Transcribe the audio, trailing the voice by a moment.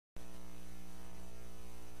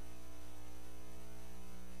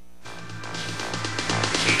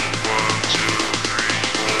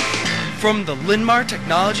From the Linn-Mar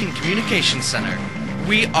Technology and Communications Center,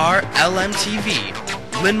 we are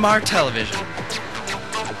LMTV, Linn-Mar Television.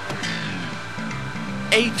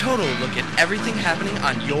 A total look at everything happening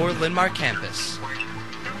on your Linn-Mar campus.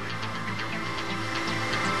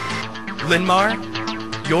 Linn-Mar,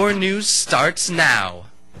 your news starts now.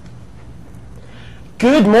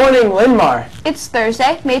 Good morning, Linn-Mar. It's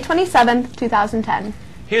Thursday, May 27th, 2010.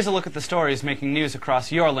 Here's a look at the stories making news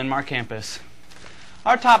across your Linn-Mar campus.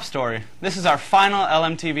 Our top story. This is our final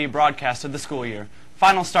LMTV broadcast of the school year.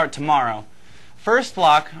 Finals start tomorrow. First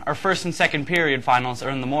block, our first and second period finals are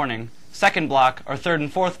in the morning. Second block, our third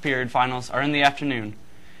and fourth period finals are in the afternoon.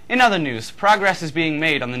 In other news, progress is being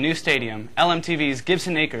made on the new stadium. LMTV's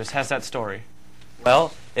Gibson Acres has that story.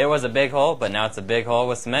 Well, it was a big hole, but now it's a big hole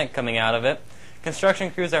with cement coming out of it. Construction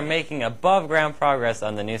crews are making above-ground progress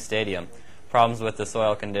on the new stadium. Problems with the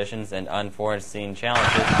soil conditions and unforeseen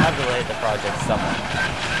challenges have delayed the project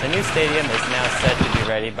somewhat. The new stadium is now set to be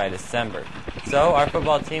ready by December, so our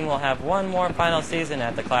football team will have one more final season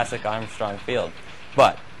at the classic Armstrong Field.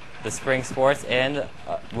 But the spring sports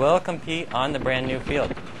will compete on the brand new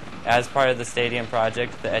field. As part of the stadium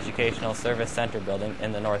project, the Educational Service Center building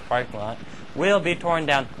in the north parking lot will be torn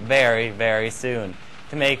down very, very soon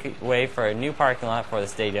to make way for a new parking lot for the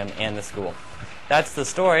stadium and the school. That's the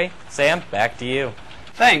story. Sam, back to you.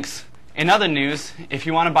 Thanks. In other news, if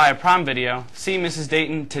you want to buy a prom video, see Mrs.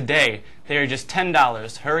 Dayton today. They are just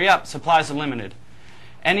 $10. Hurry up, supplies are limited.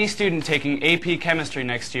 Any student taking AP Chemistry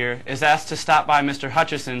next year is asked to stop by Mr.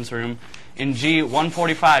 Hutchison's room in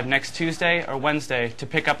G145 next Tuesday or Wednesday to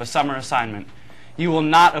pick up a summer assignment. You will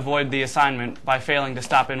not avoid the assignment by failing to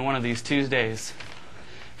stop in one of these Tuesdays.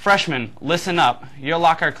 Freshmen, listen up. Your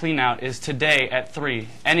locker cleanout is today at 3.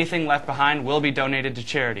 Anything left behind will be donated to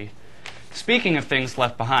charity. Speaking of things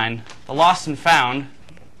left behind, the Lost and Found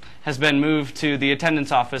has been moved to the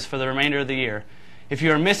attendance office for the remainder of the year. If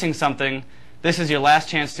you are missing something, this is your last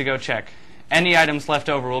chance to go check. Any items left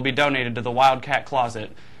over will be donated to the Wildcat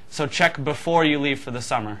Closet, so check before you leave for the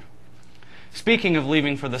summer. Speaking of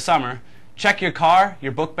leaving for the summer, check your car,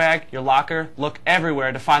 your book bag, your locker, look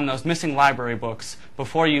everywhere to find those missing library books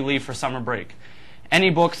before you leave for summer break. Any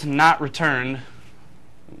books not returned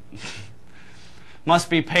must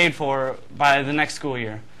be paid for by the next school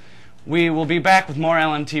year. We will be back with more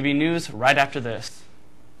LMTV news right after this.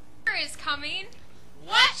 Is coming.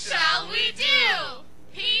 What shall we do?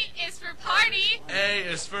 P is for party. A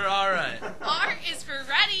is for alright. R is for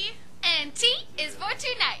ready. And T is for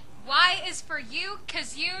tonight. Y is for you,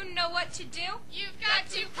 'cause you know what to do. You've got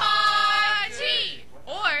to party.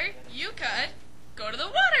 Or you could go to the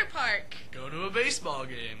water park. Go to a baseball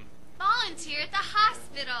game. Volunteer at the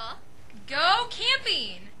hospital. Go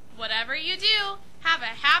camping. Whatever you do, have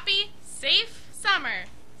a happy, safe summer.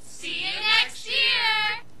 See you next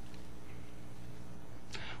year.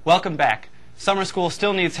 Welcome back. Summer school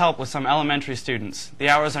still needs help with some elementary students. The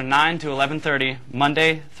hours are 9 to 11:30,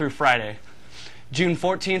 Monday through Friday. June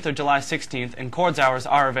 14th or July 16th, and Chords hours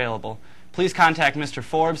are available. Please contact Mr.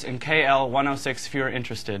 Forbes in KL 106 if you are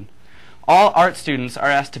interested. All art students are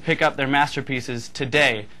asked to pick up their masterpieces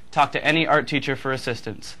today. Talk to any art teacher for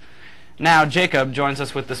assistance. Now, Jacob joins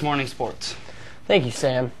us with this morning's sports. Thank you,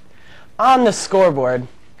 Sam. On the scoreboard,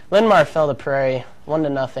 Linn-Mar fell to Prairie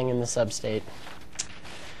 1-0 in the sub-state.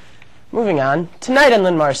 Moving on, tonight in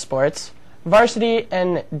Linn-Mar sports, varsity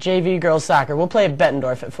and JV girls soccer will play at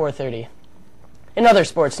Bettendorf at 4:30. In other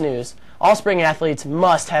sports news, all spring athletes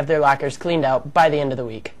must have their lockers cleaned out by the end of the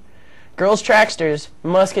week. Girls tracksters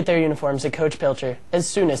must get their uniforms to Coach Pilcher as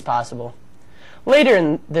soon as possible.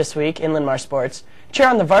 Later this week in Linn-Mar sports, cheer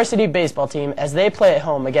on the varsity baseball team as they play at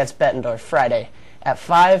home against Bettendorf Friday at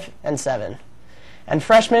 5 and 7. And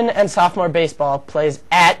freshman and sophomore baseball plays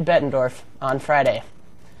at Bettendorf on Friday.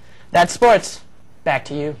 That's sports. Back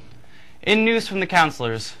to you. In news from the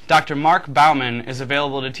counselors, Dr. Mark Bauman is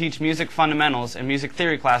available to teach music fundamentals and music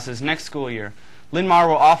theory classes next school year. Linn-Mar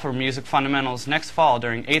will offer music fundamentals next fall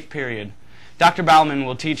during 8th period. Dr. Bauman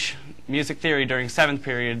will teach music theory during 7th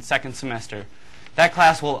period, 2nd semester. That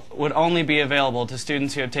class would only be available to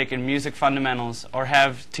students who have taken music fundamentals or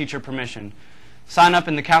have teacher permission. Sign up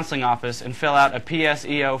in the counseling office and fill out a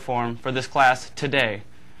PSEO form for this class today.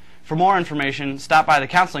 For more information, stop by the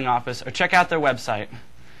counseling office or check out their website.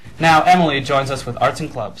 Now, Emily joins us with Arts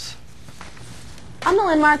and Clubs. On the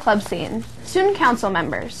Linn-Mar club scene, student council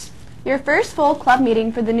members. Your first full club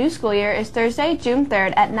meeting for the new school year is Thursday, June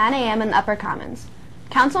 3rd at 9 a.m. in the Upper Commons.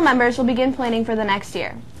 Council members will begin planning for the next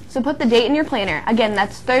year. So put the date in your planner. Again,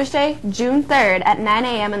 that's Thursday, June 3rd at 9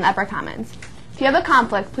 a.m. in the Upper Commons. If you have a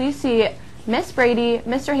conflict, please see Miss Brady,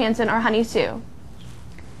 Mr. Hanson, or Honey Sue.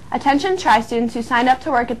 Attention tri-students who signed up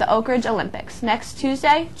to work at the Oak Ridge Olympics next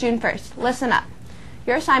Tuesday, June 1st. Listen up.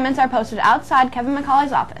 Your assignments are posted outside Kevin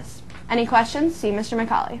McCauley's office. Any questions? See Mr.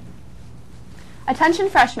 McCauley. Attention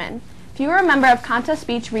freshmen. If you are a member of Contest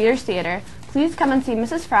Beach Readers Theater, please come and see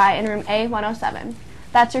Mrs. Fry in room A107.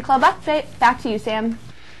 That's your club update. Back to you, Sam.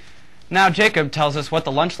 Now Jacob tells us what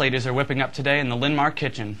the lunch ladies are whipping up today in the Linn-Mar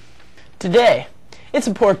kitchen. Today, it's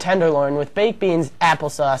a pork tenderloin with baked beans,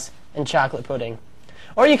 applesauce, and chocolate pudding.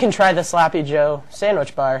 Or you can try the Sloppy Joe,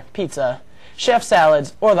 sandwich bar, pizza, chef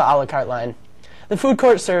salads, or the a la carte line. The food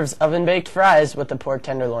court serves oven-baked fries with the pork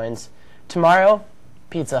tenderloins. Tomorrow,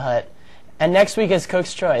 Pizza Hut. And next week is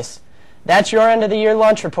Cook's Choice. That's your end of the year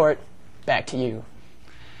lunch report. Back to you.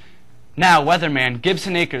 Now weatherman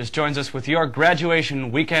Gibson Akers joins us with your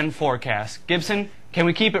graduation weekend forecast. Gibson, can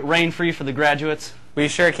we keep it rain-free for the graduates? We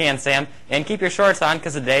sure can, Sam. And keep your shorts on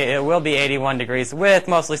because today it will be 81 degrees with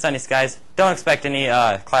mostly sunny skies. Don't expect any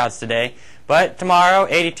clouds today. But tomorrow,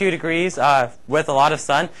 82 degrees with a lot of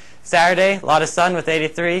sun. Saturday, a lot of sun with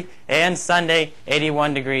 83. And Sunday,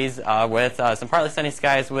 81 degrees with some partly sunny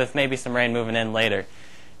skies with maybe some rain moving in later.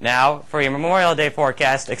 Now, for your Memorial Day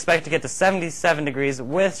forecast, expect to get to 77 degrees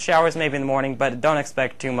with showers maybe in the morning, but don't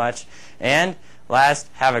expect too much. And last,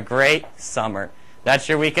 have a great summer. That's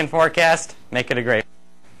your weekend forecast. Make it a great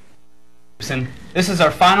one. This is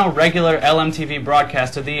our final regular LMTV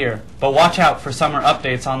broadcast of the year, but watch out for summer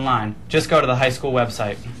updates online. Just go to the high school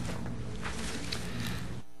website.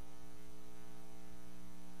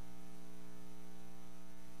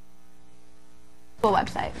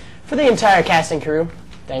 For the entire cast and crew,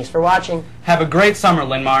 thanks for watching. Have a great summer,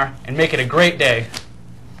 Linn-Mar, and make it a great day.